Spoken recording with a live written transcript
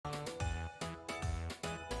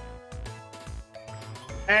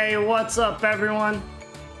Hey, what's up everyone?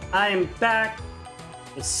 I am back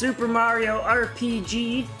with Super Mario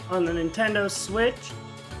RPG on the Nintendo Switch.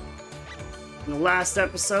 In the last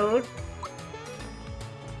episode,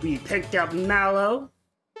 we picked up Mallow.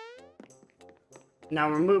 Now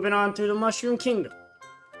we're moving on through the Mushroom Kingdom.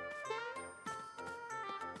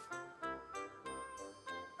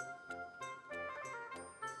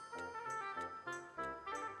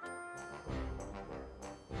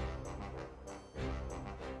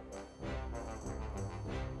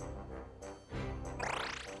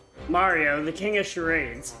 Mario, the king of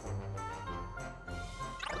charades.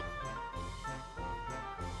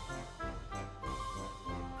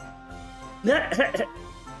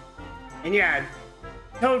 And yeah,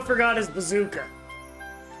 Toad forgot his bazooka.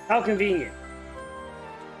 How convenient.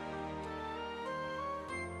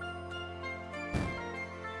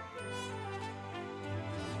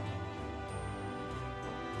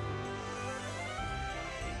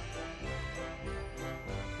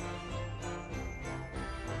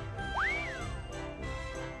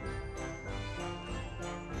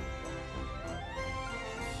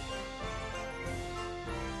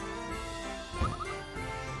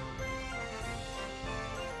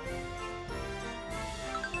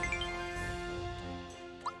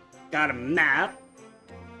 Got a map.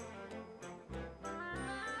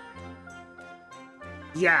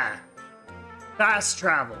 Yeah. Fast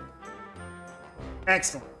travel.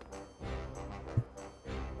 Excellent.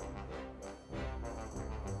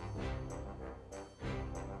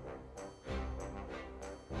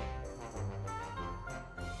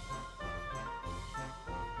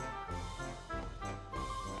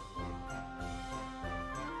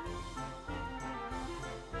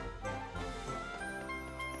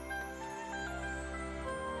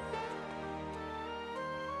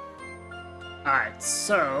 Alright,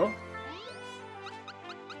 so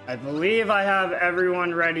I believe I have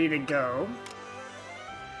everyone ready to go.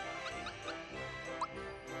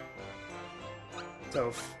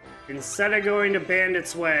 So instead of going to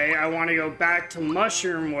Bandit's Way, I want to go back to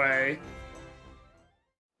Mushroom Way,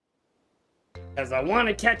 because I want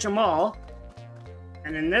to catch them all.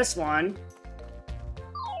 And in this one,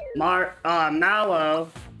 Mallow.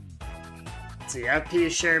 Let's see, FP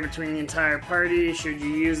is shared between the entire party. Should you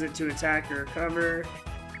use it to attack or recover?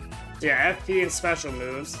 So yeah, FP and special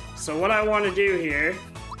moves. So what I want to do here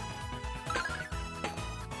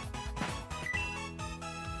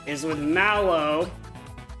is with Mallow,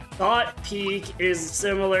 Thought Peak is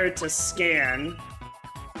similar to Scan.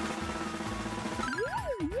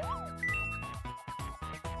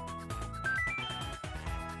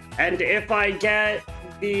 And if I get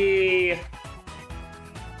the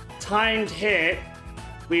timed hit,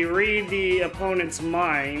 we read the opponent's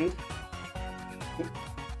mind,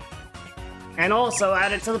 and also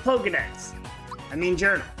add it to the Pokédex. I mean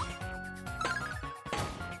journal.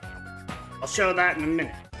 I'll show that in a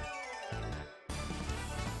minute.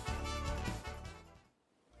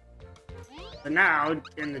 So now,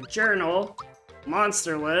 in the journal,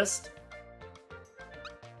 monster list,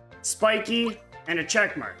 Spiky, and a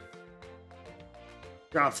check mark.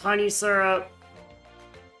 Drops honey syrup.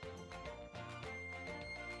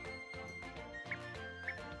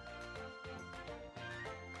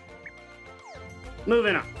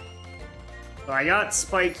 Moving on. So I got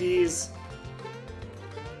Spikies.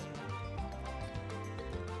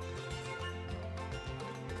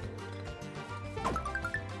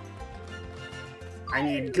 I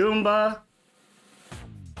need Goomba.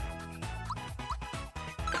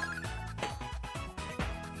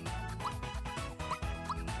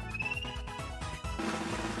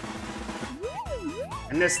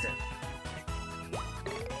 I missed it.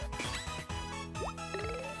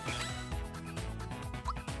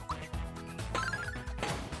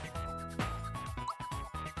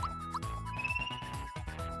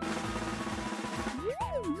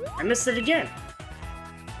 I missed it again.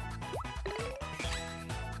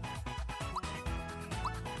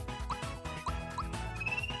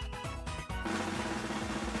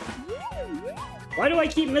 Why do I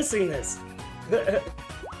keep missing this?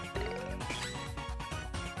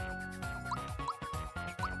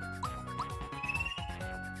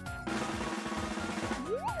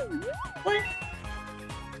 What?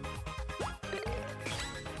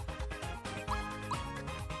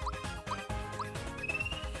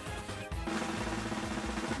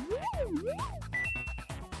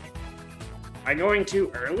 Am I going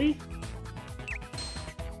too early?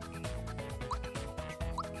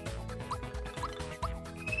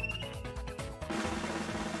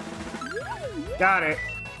 Got it.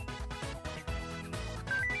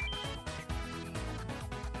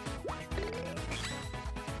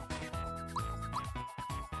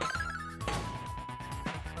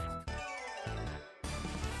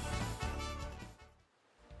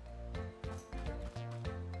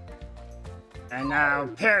 And now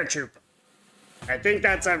paratrooper. I think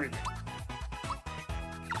that's everything.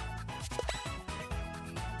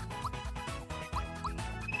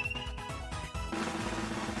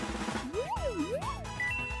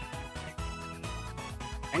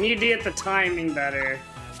 I need to get the timing better.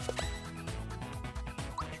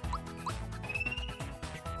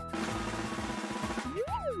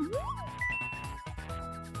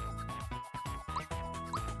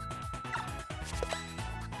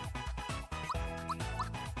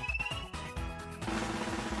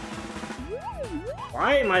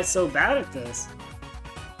 Why am I so bad at this?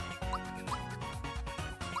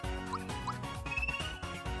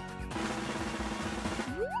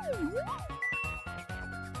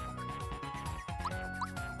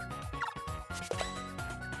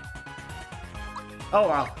 Oh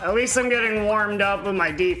well, at least I'm getting warmed up with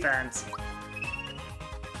my defense.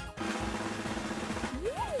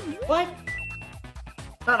 What?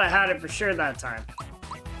 Thought I had it for sure that time.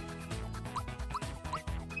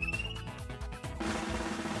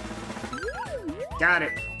 Got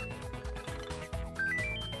it.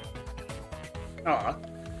 Aw.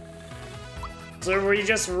 So we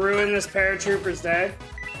just ruined this paratrooper's day?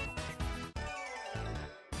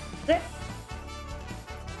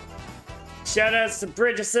 Shoutouts to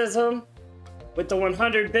Bridgesism with the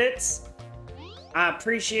 100 bits. I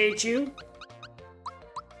appreciate you.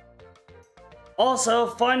 Also,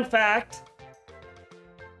 fun fact,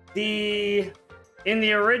 in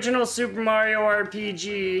the original Super Mario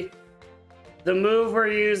RPG, the move we're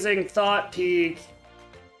using, Thought Peak,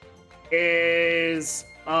 is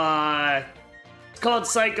it's called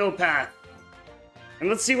Psychopath. And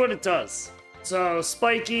let's see what it does. So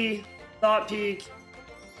spiky, Thought Peak.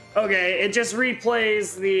 Okay, it just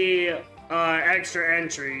replays the extra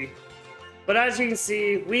entry. But as you can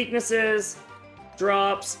see, weaknesses,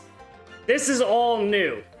 drops. This is all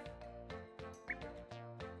new.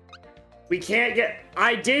 We can't get...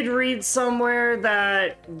 I did read somewhere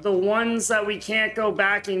that the ones that we can't go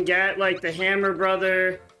back and get, like the Hammer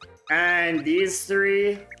Brother and these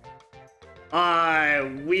three,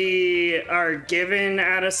 we are given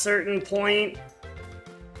at a certain point.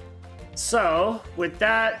 So, with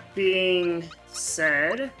that being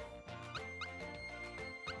said...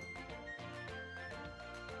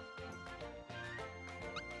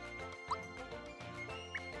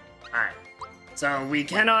 Alright. So, we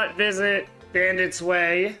cannot visit Bandit's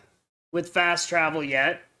Way with fast travel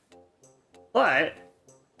yet. But...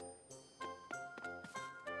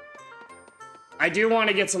 I do want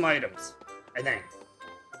to get some items, I think.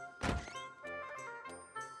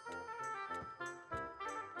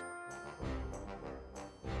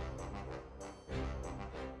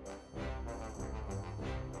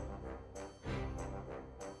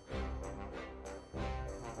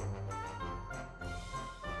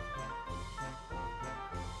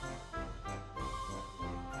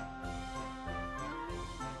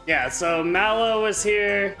 Yeah, so Mallow was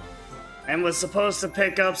here and was supposed to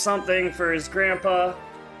pick up something for his grandpa,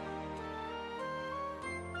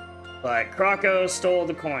 but Croco stole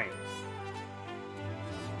the coin.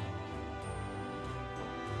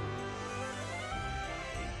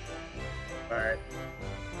 But...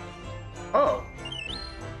 oh!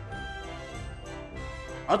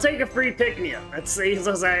 I'll take a free pick-me-up.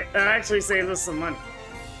 That actually saves us some money.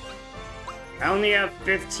 I only have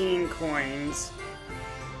 15 coins.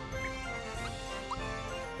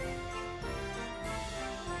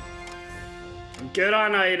 I'm good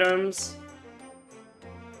on items.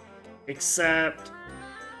 Except...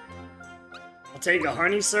 I'll take a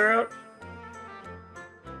honey syrup.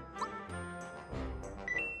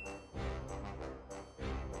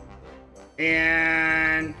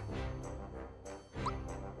 And...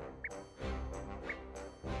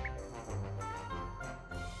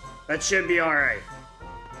 that should be alright.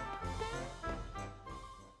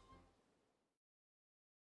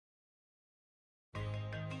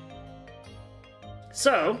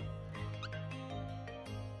 So,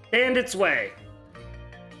 Bandit's Way.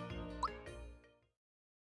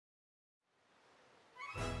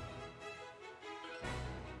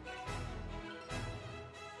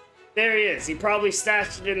 There he is. He probably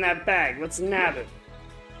stashed it in that bag. Let's nab it.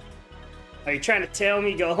 Are you trying to tell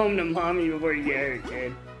me go home to mommy before you get hurt,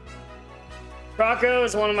 kid? Croco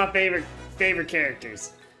is one of my favorite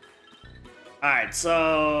characters. Alright,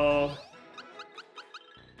 so...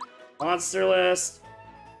 monster list.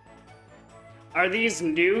 Are these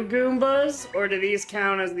new Goombas, or do these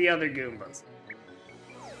count as the other Goombas?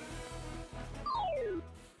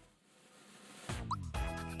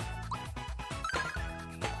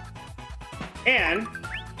 And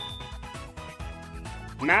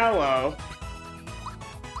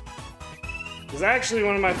He's actually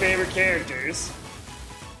one of my favorite characters.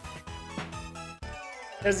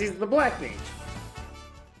 Because he's the black mage.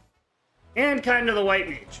 And kind of the white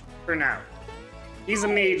mage, for now. He's a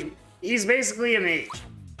mage. He's basically a mage.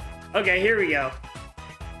 Okay, here we go.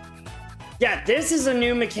 Yeah, this is a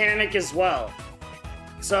new mechanic as well.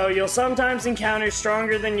 So you'll sometimes encounter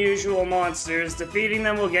stronger than usual monsters. Defeating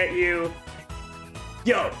them will get you...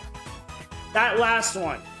 Yo! That last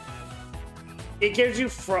one. It gives you...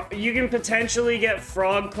 You can potentially get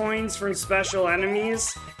frog coins from special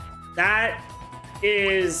enemies. That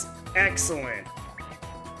is excellent.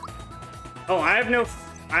 Oh, I have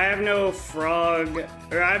no frog...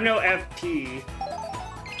 Or I have no FP.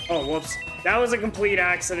 Oh, whoops. That was a complete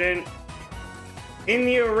accident. In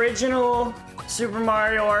the original Super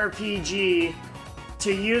Mario RPG,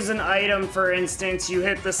 to use an item, for instance, you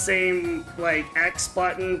hit the same, like, X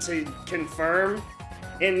button to confirm.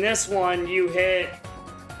 In this one, you hit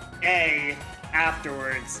A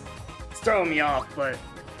afterwards. It's throwing me off, but...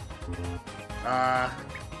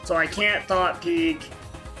 So I can't thought peek.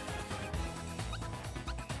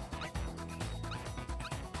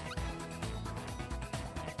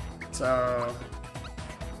 So...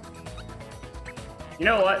 You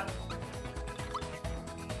know what?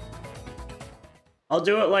 I'll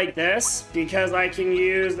do it like this, because I can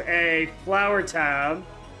use a flower tab.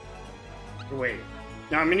 Wait.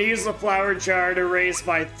 Now I'm gonna use the flower jar to raise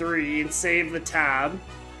by 3 and save the tab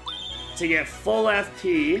to get full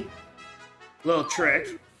FP. Little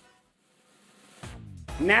trick.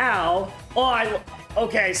 Now,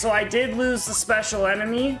 okay, so I did lose the special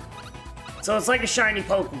enemy, so it's like a shiny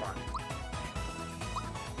Pokemon.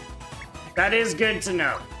 That is good to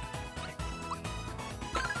know.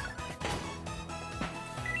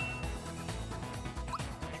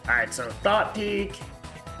 Alright, so Thought Peak.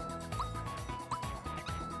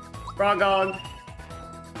 Frogog.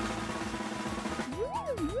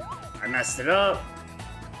 I messed it up.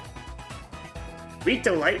 Weak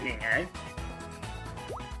to lightning, eh?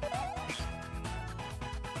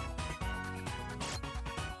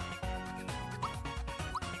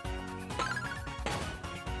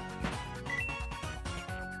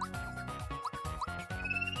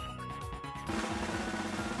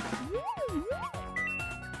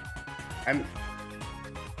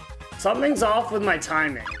 Something's off with my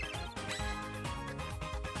timing.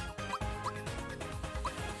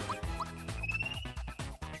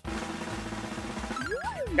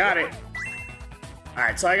 Got it.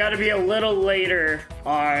 Alright, so I gotta be a little later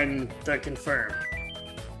on the confirm.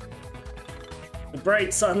 The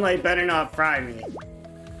bright sunlight better not fry me.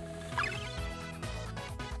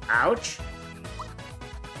 Ouch.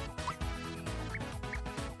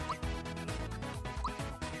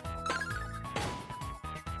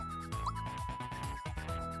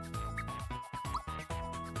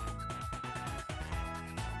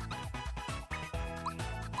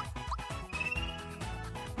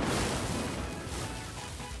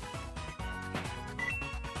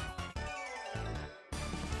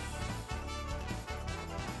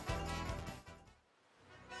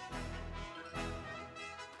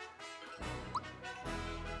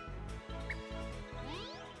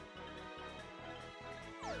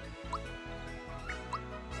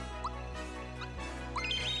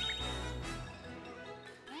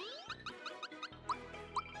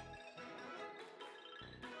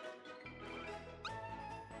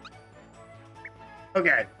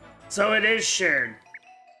 Okay, so it is shared.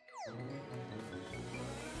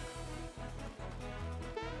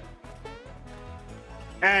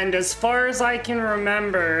 And as far as I can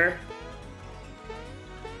remember,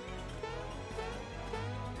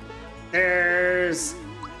 there's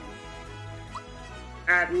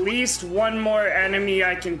at least one more enemy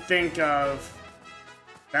I can think of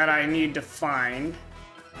that I need to find.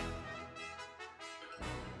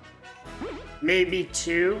 Maybe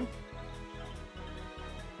 2.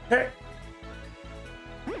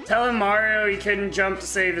 Telling Mario he couldn't jump to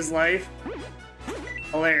save his life.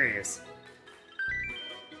 Hilarious.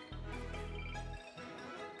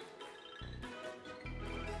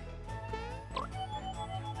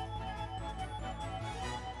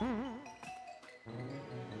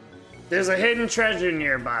 There's a hidden treasure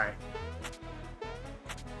nearby.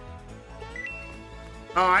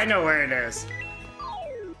 Oh, I know where it is.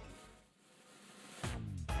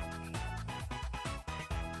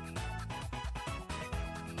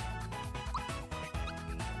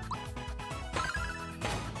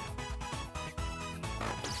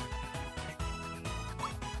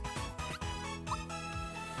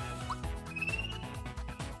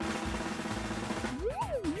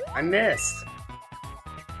 I missed.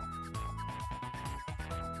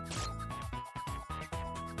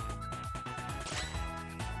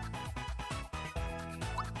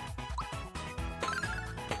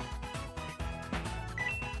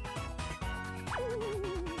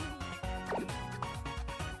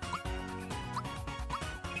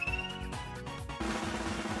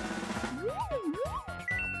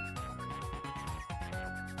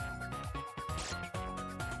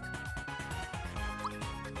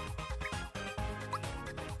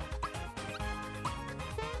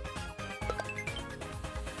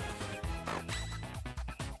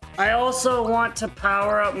 I also want to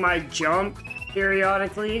power up my jump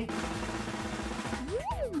periodically.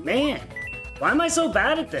 Man, why am I so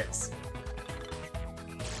bad at this?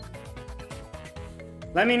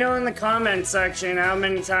 Let me know in the comment section how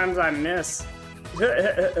many times I miss.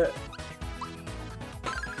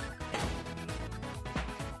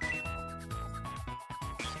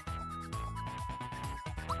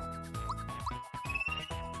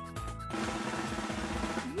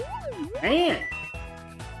 Man.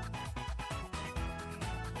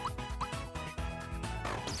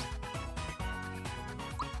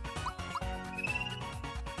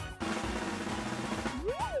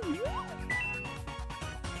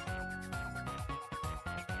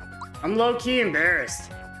 I'm low-key embarrassed.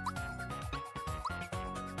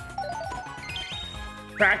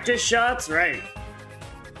 Practice shots? Right.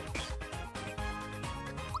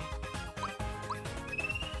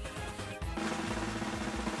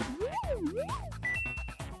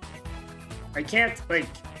 I can't, like...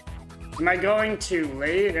 Am I going too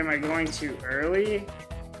late? Am I going too early?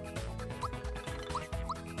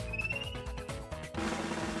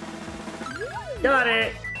 Got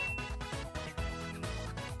it!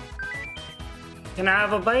 Can I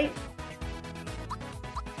have a bite?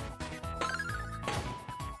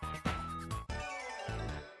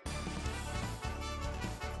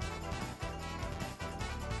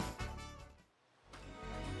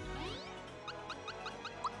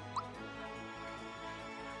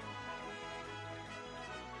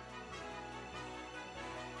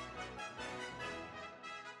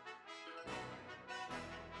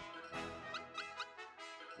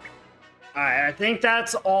 Alright, I think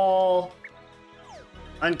that's all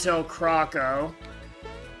until Croco.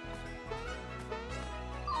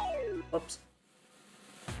 Oops.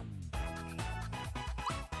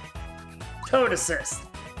 Toad assist.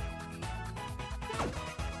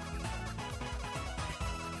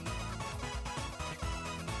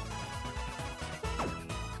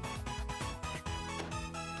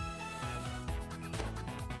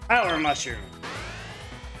 Power mushroom.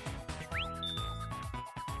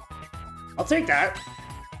 I'll take that.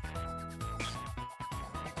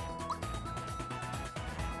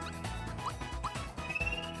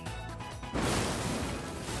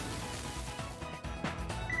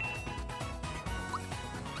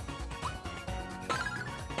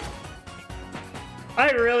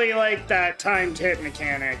 I really like that timed hit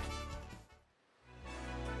mechanic.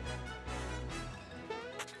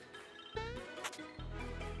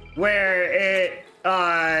 Where it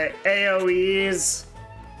AoEs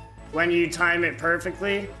when you time it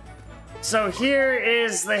perfectly. So here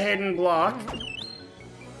is the hidden block.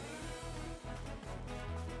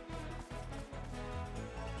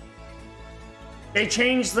 They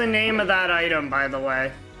changed the name of that item, by the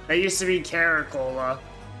way. That used to be Caracola.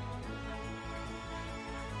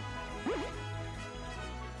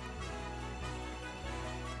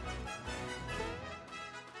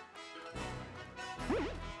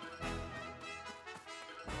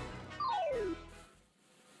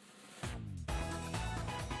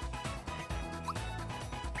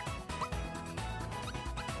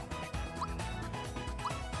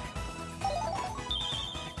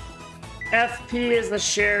 FP is the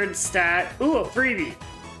shared stat. Ooh, a freebie.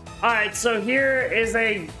 Alright, so here is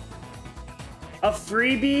a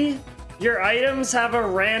freebie. Your items have a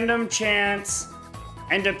random chance,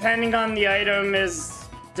 and depending on the item the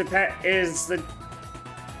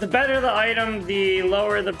better the item, the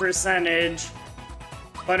lower the percentage.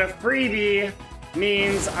 But a freebie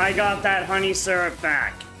means I got that honey syrup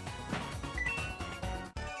back.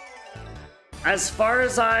 As far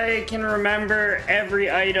as I can remember,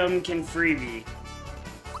 every item can freebie.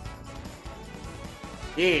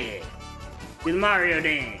 Yeah. Do the Mario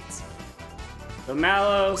dance. So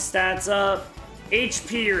Mallow, stats up.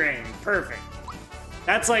 HP ring. Perfect.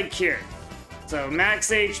 That's like Cure. So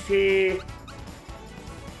max HP.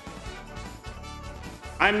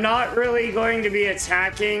 I'm not really going to be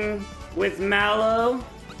attacking with Mallow.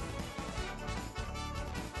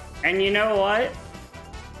 And you know what?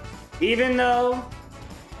 Even though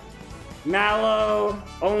Mallow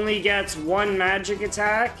only gets one magic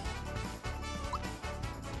attack,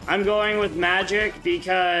 I'm going with magic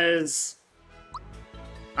because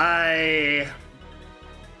I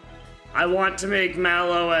want to make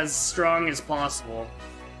Mallow as strong as possible.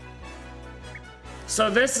 So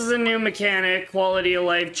this is a new mechanic, quality of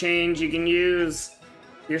life change. You can use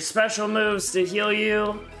your special moves to heal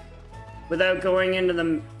you without going into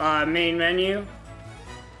the main menu.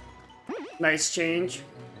 Nice change.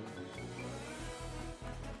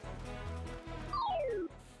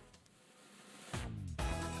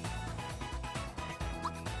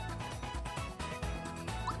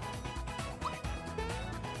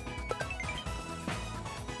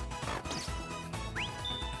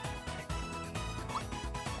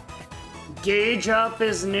 gauge up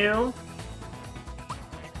is new.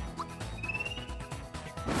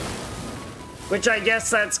 Which I guess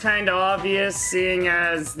that's kind of obvious, seeing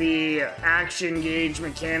as the action gauge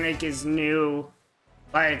mechanic is new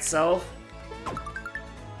by itself.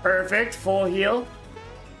 Perfect, full heal.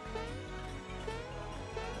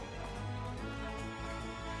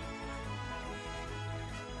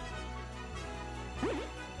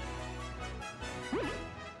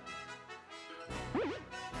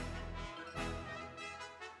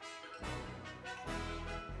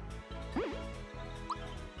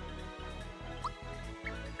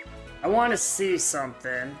 I want to see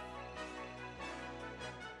something.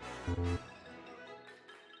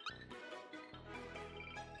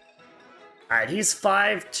 Alright, he's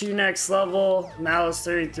 5, 2 next level, Malice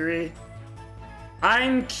 33.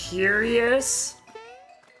 I'm curious.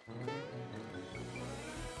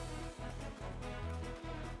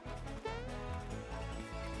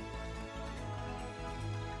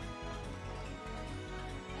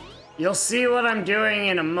 You'll see what I'm doing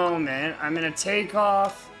in a moment. I'm gonna take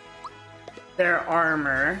off their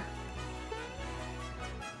armor.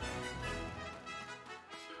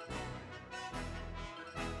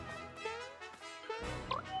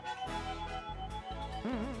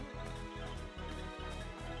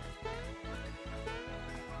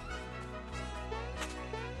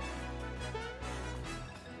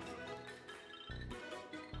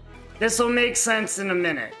 This will make sense in a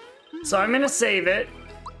minute. So I'm gonna save it.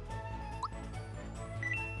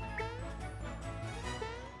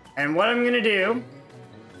 And what I'm gonna do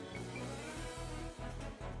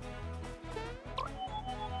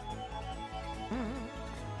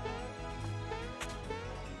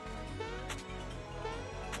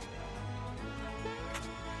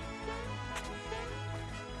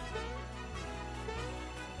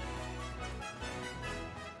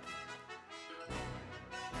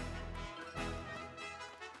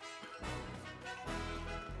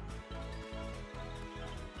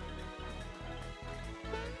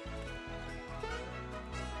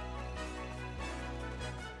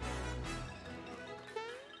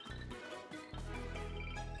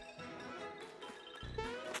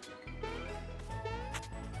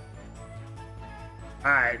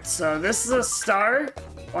Alright, so this is a star.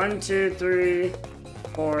 1, 2, 3,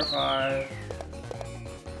 4, 5.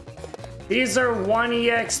 These are 1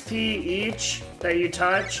 EXP each that you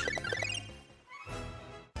touch.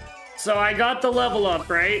 So I got the level up,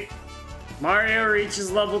 right? Mario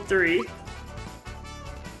reaches level 3.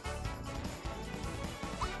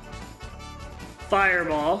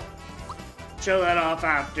 Fireball. Show that off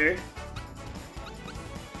after.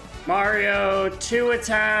 Mario, 2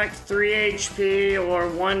 attack, 3 HP, or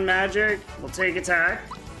 1 magic. We'll take attack.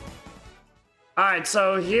 Alright,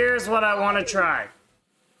 so here's what I want to try.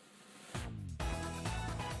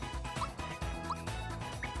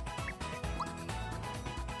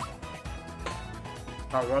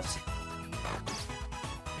 Oh, whoops.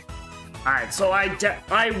 Alright, so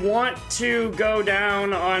I want to go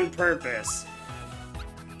down on purpose.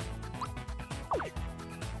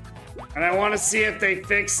 And I want to see if they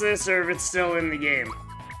fix this or if it's still in the game.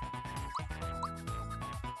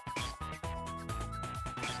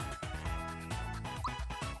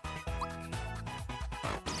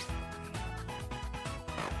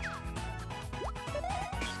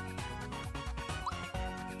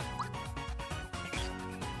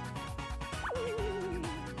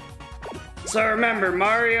 So remember,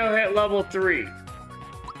 Mario hit level 3.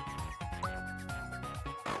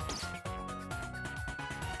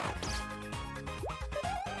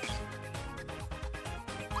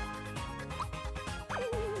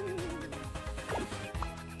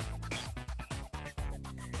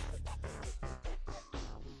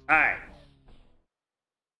 Alright.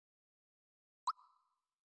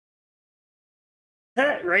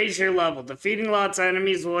 Raise your level. Defeating lots of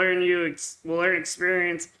enemies will earn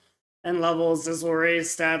experience and levels. This will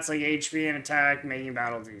raise stats like HP and attack, making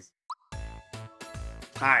battles easy.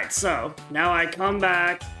 Alright, so now I come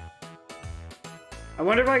back. I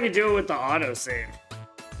wonder if I could do it with the autosave.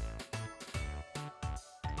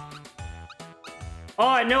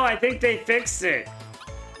 Oh, no, I think they fixed it.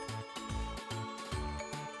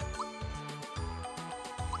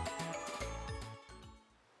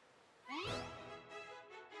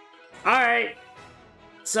 Alright,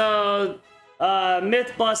 so,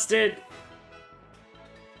 myth busted.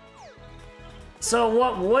 So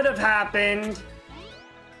what would have happened,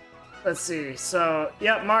 let's see, so,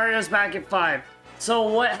 yep, Mario's back at 5. So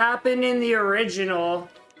what happened in the original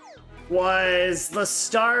was the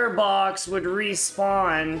star box would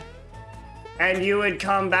respawn, and you would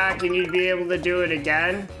come back and you'd be able to do it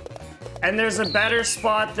again. And there's a better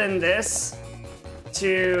spot than this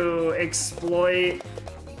to exploit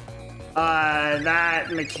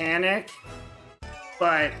that mechanic,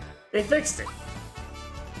 but they fixed it.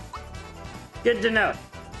 Good to know.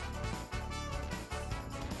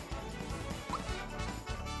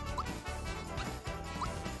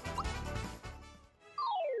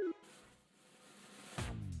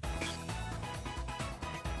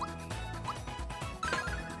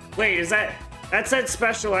 Wait, is that's that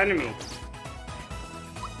special enemy?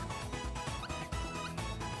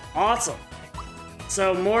 Awesome.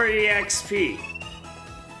 So more EXP.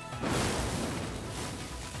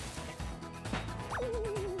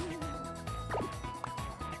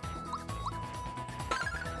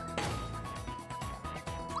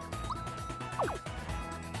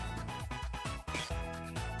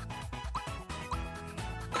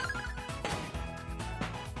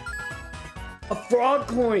 A frog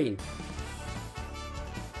coin.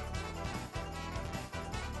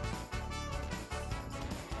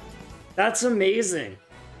 That's amazing.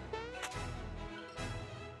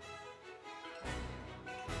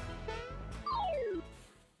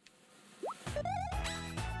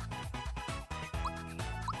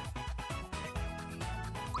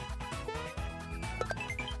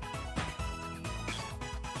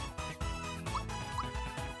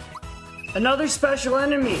 Another special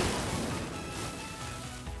enemy.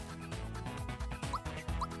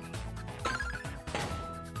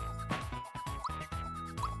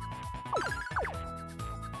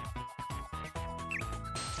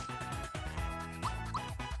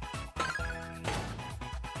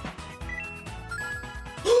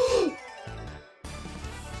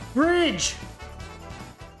 Bridge!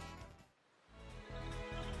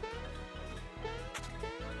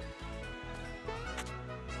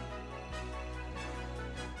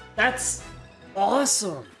 That's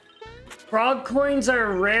awesome. Frog coins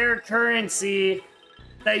are rare currency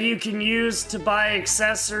that you can use to buy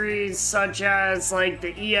accessories such as like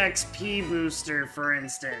the EXP booster, for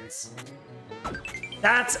instance.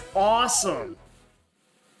 That's awesome.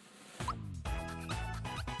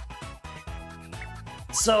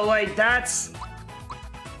 So like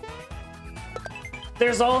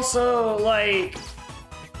there's also like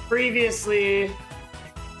previously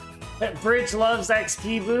that Bridge loves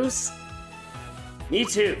XP boosts. Me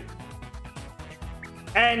too.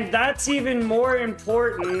 And that's even more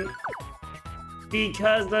important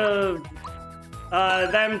because of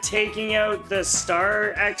them taking out the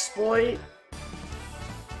star exploit.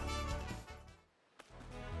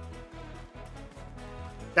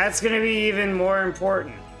 That's gonna be even more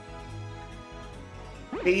important.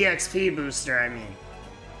 The EXP booster, I mean.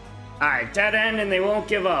 Alright, dead end and they won't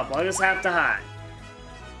give up. I'll just have to hide.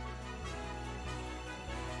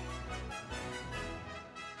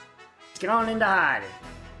 Get on into hiding.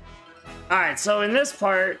 Alright, so in this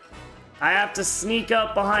part, I have to sneak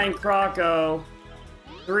up behind Croco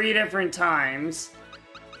 3 different times.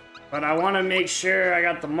 But I want to make sure I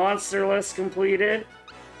got the monster list completed.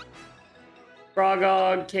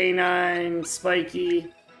 Frogog, K9,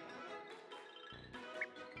 Spiky.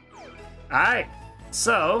 Alright,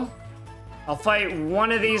 so I'll fight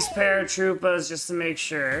one of these paratroopas just to make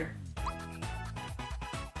sure.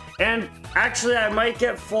 And actually, I might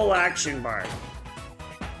get full action bar.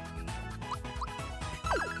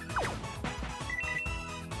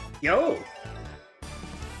 Yo!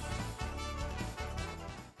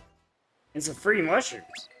 And some free mushrooms.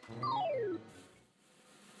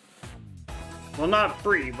 Well, not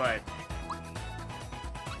free, but...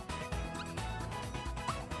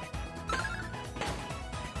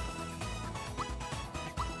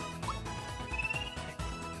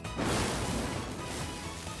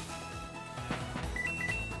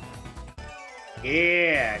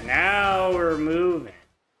 Yeah, now we're moving.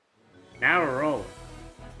 Now we're rolling.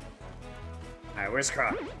 Alright, where's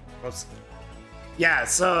Croc? Whoops. Yeah,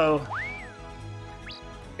 so...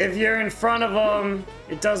 if you're in front of him,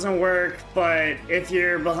 it doesn't work, but if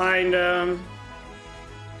you're behind him...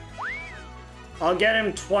 I'll get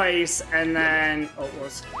him twice, and then... oh,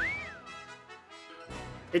 whoops.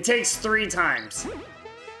 It takes 3 times.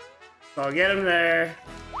 So I'll get him there,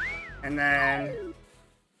 and then...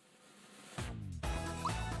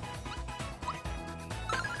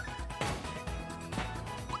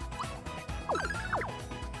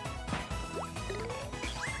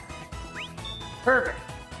 perfect.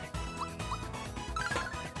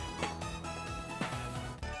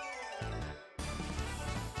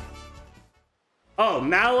 Oh,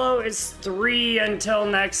 Mallow is 3 until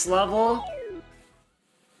next level.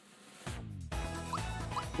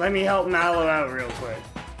 Let me help Mallow out real quick.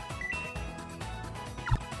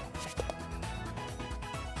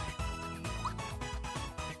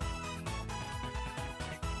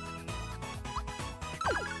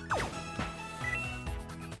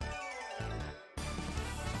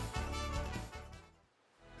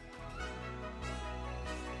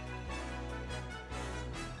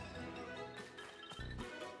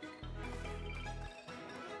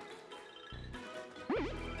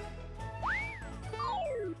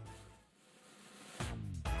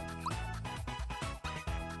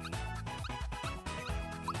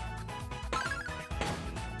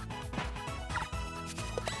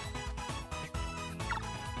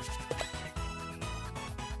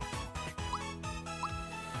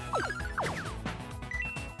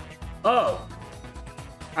 Oh.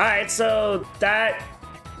 Alright, so that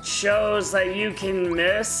shows that you can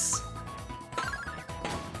miss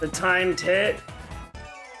the timed hit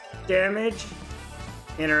damage.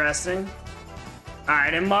 Interesting.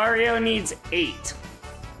 Alright, and Mario needs 8.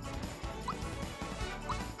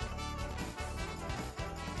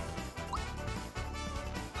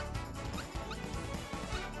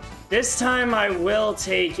 This time I will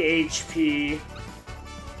take HP.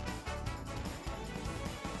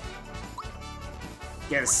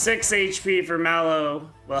 Yeah, 6 HP for Mallow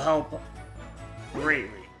will help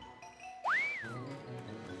greatly.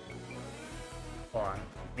 Hold on,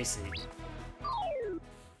 let me see.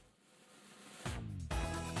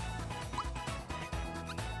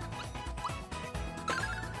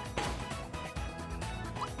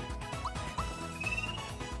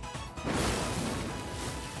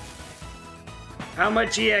 How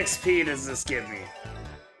much EXP does this give me?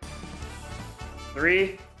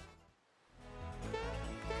 3?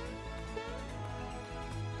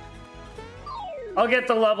 I'll get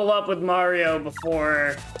the level up with Mario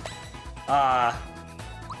before the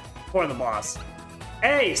boss.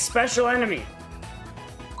 Hey, special enemy!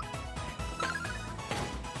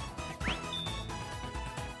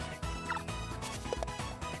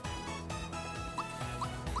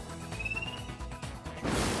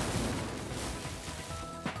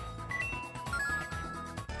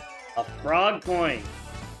 A frog coin.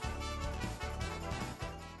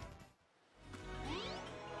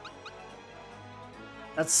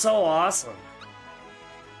 That's so awesome.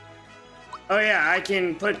 Oh yeah, I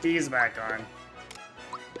can put these back on.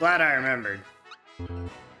 Glad I remembered.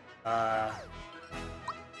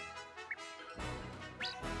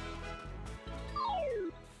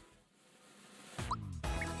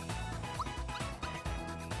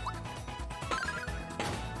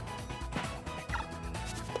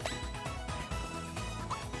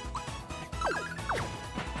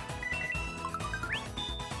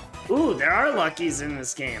 Ooh, there are luckies in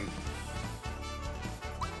this game.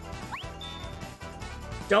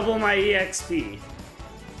 Double my EXP.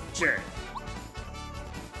 Sure.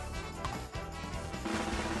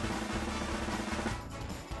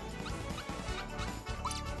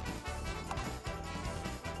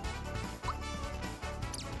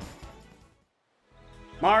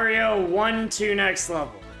 Mario 1 to next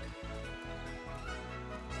level.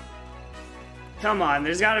 Come on,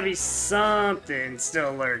 there's gotta be something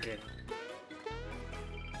still lurking.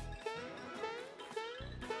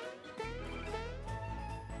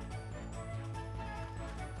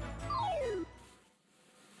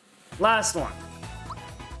 Last one.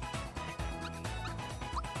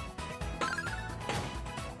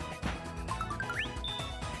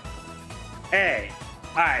 Hey,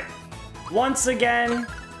 alright. Once again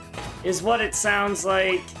is what it sounds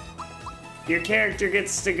like. Your character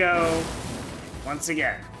gets to go once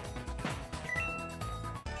again.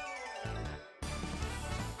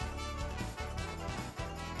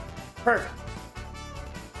 Perfect.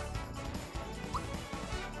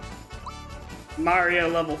 Mario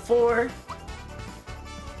level 4.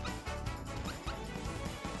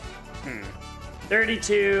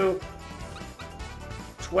 32.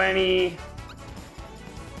 20.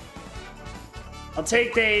 I'll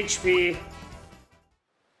take the HP.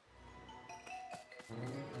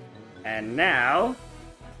 And now...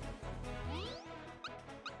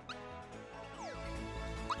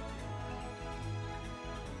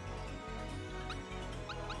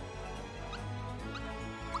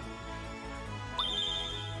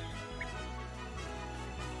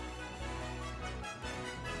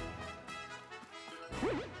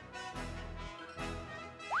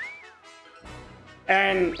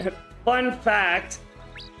 And fun fact,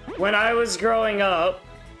 when I was growing up,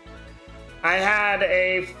 I had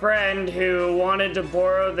a friend who wanted to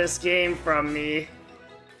borrow this game from me,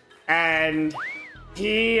 and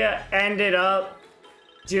he ended up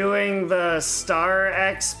doing the star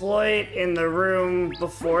exploit in the room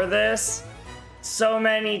before this so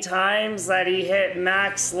many times that he hit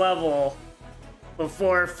max level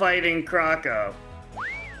before fighting Croco.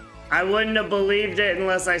 I wouldn't have believed it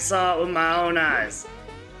unless I saw it with my own eyes.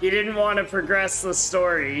 He didn't want to progress the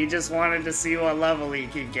story, he just wanted to see what level he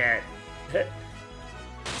could get.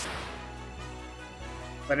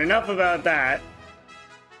 But enough about that.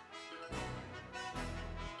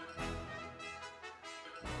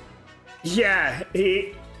 Yeah,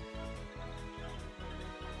 he...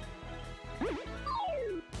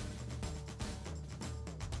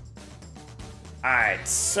 Alright,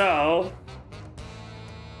 so...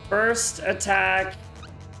 First attack,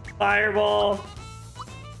 fireball,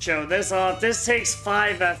 show this off. This takes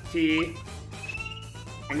 5 FP.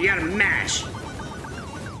 And you gotta mash.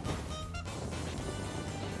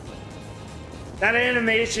 That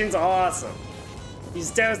animation's awesome.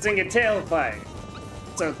 He's dousing a tailfire.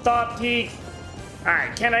 So thought peak.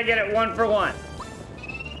 Alright, can I get it 1 for 1?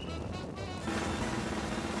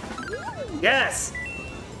 Yes!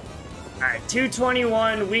 Alright,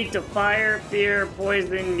 221, weak to fire, fear,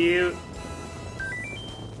 poison, mute.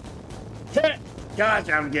 Gosh,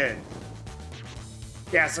 I'm good.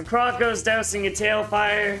 Yeah, so Croco's dousing a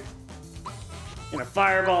tailfire. And a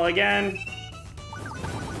fireball again.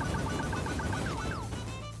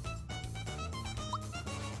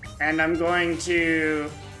 And I'm going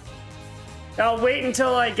to... I'll wait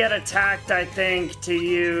until I get attacked, I think, to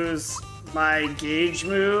use my gauge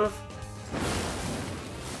move.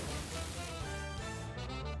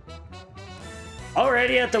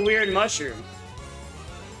 Already at the weird mushroom.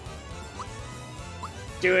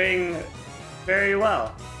 Doing very well.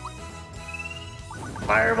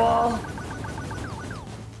 Fireball.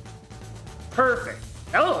 Perfect.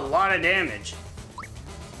 That was a lot of damage.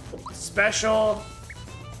 Special.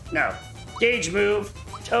 No. Gauge move.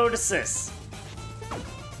 Toad assist.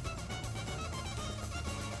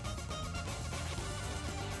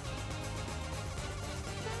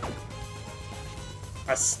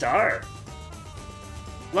 A star.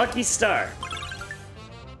 Lucky star.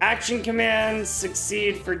 Action commands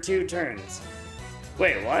succeed for 2 turns.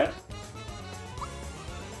 Wait, what?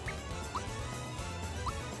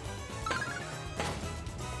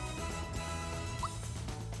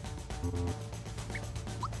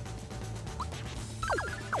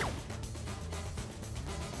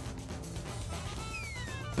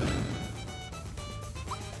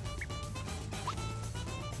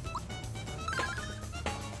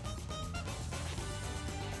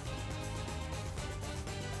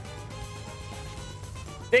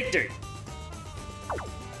 Victory!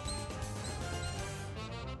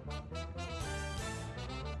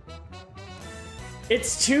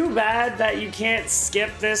 It's too bad that you can't skip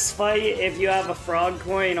this fight if you have a frog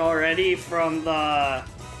coin already from the...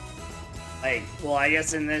 Like, well, I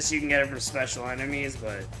guess in this you can get it for special enemies,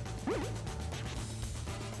 but...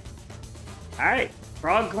 Alright,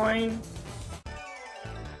 frog coin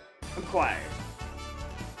acquired.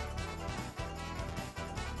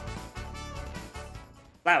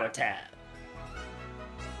 Flower tab.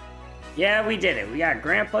 Yeah, we did it. We got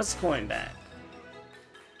Grandpa's coin back.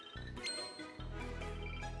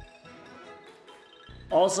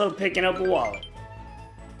 Also picking up a wallet.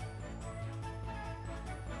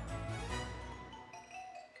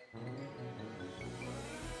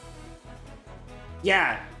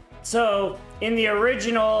 Yeah, so in the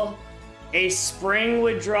original, a spring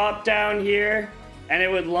would drop down here and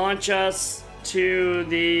it would launch us to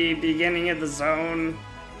the beginning of the zone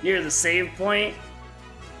near the save point.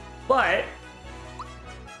 But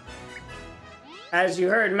as you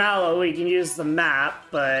heard Mallow, we can use the map,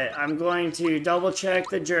 but I'm going to double check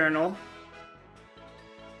the journal.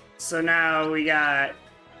 So now we got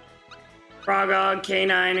Frogog,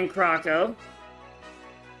 K9, and Croco.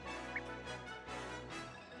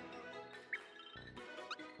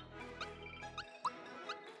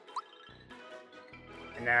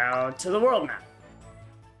 And now to the world map.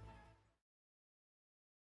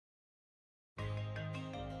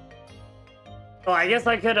 Oh, I guess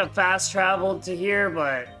I could have fast traveled to here,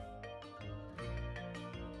 but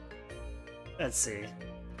let's see.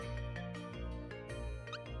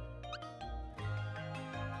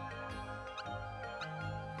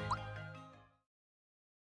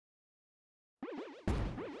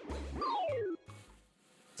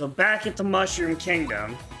 So back at the Mushroom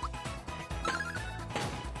Kingdom.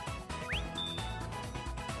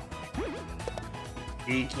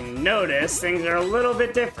 You can notice things are a little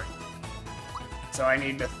bit different. So I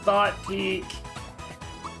need to Thought Peek.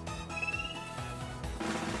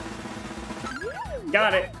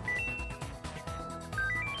 Got it.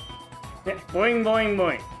 Boing, boing,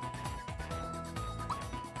 boing.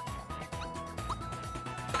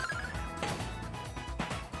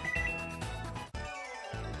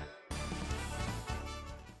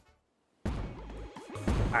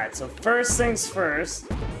 Alright, so first things first.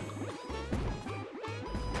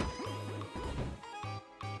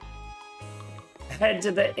 Head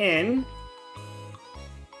to the inn.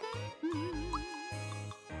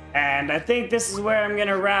 And I think this is where I'm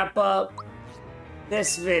gonna wrap up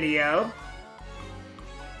this video.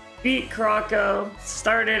 Beat Croco,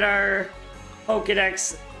 started our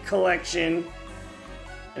Pokedex collection,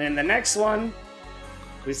 and in the next one,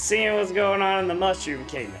 we're seeing what's going on in the Mushroom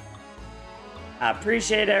Kingdom. I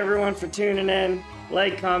appreciate everyone for tuning in.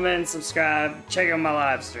 Like, comment, subscribe, check out my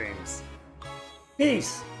live streams.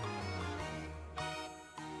 Peace!